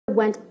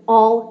went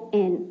all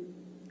in.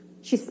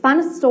 She spun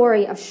a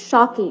story of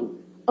shocking,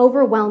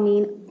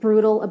 overwhelming,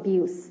 brutal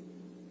abuse.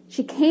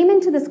 She came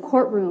into this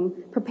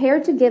courtroom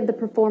prepared to give the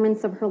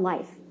performance of her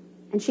life,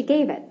 and she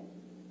gave it.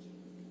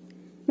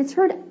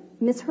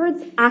 Ms.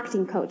 Heard's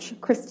acting coach,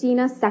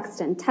 Christina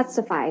Sexton,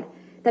 testified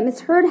that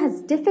Ms. Heard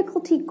has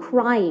difficulty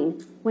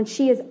crying when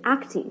she is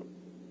acting.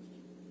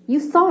 You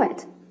saw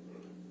it.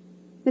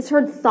 Ms.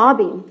 Heard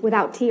sobbing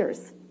without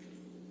tears,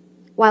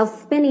 while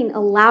spinning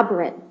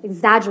elaborate,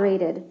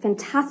 exaggerated,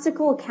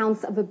 fantastical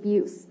accounts of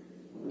abuse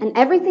and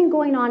everything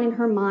going on in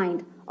her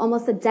mind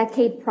almost a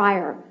decade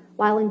prior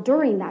while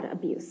enduring that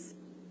abuse.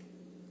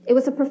 It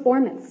was a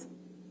performance.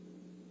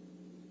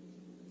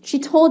 She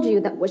told you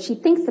that what she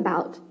thinks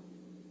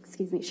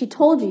she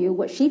told you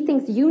what she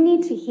thinks you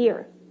need to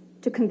hear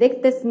to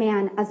convict this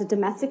man as a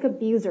domestic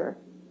abuser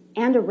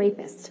and a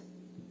rapist.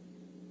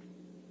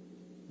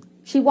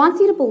 She wants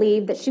you to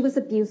believe that she was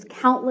abused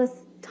countless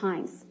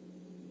times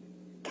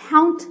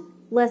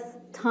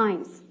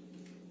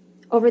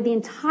over the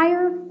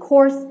entire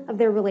course of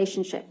their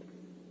relationship.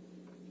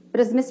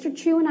 But as Mr.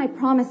 Chu and I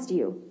promised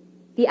you,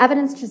 the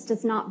evidence just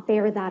does not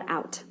bear that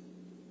out.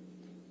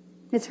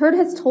 Ms. Heard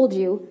has told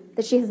you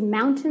that she has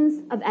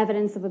mountains of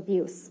evidence of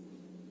abuse,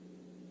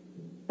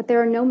 but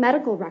there are no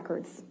medical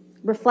records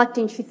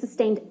reflecting she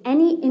sustained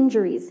any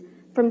injuries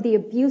from the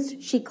abuse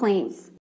she claims.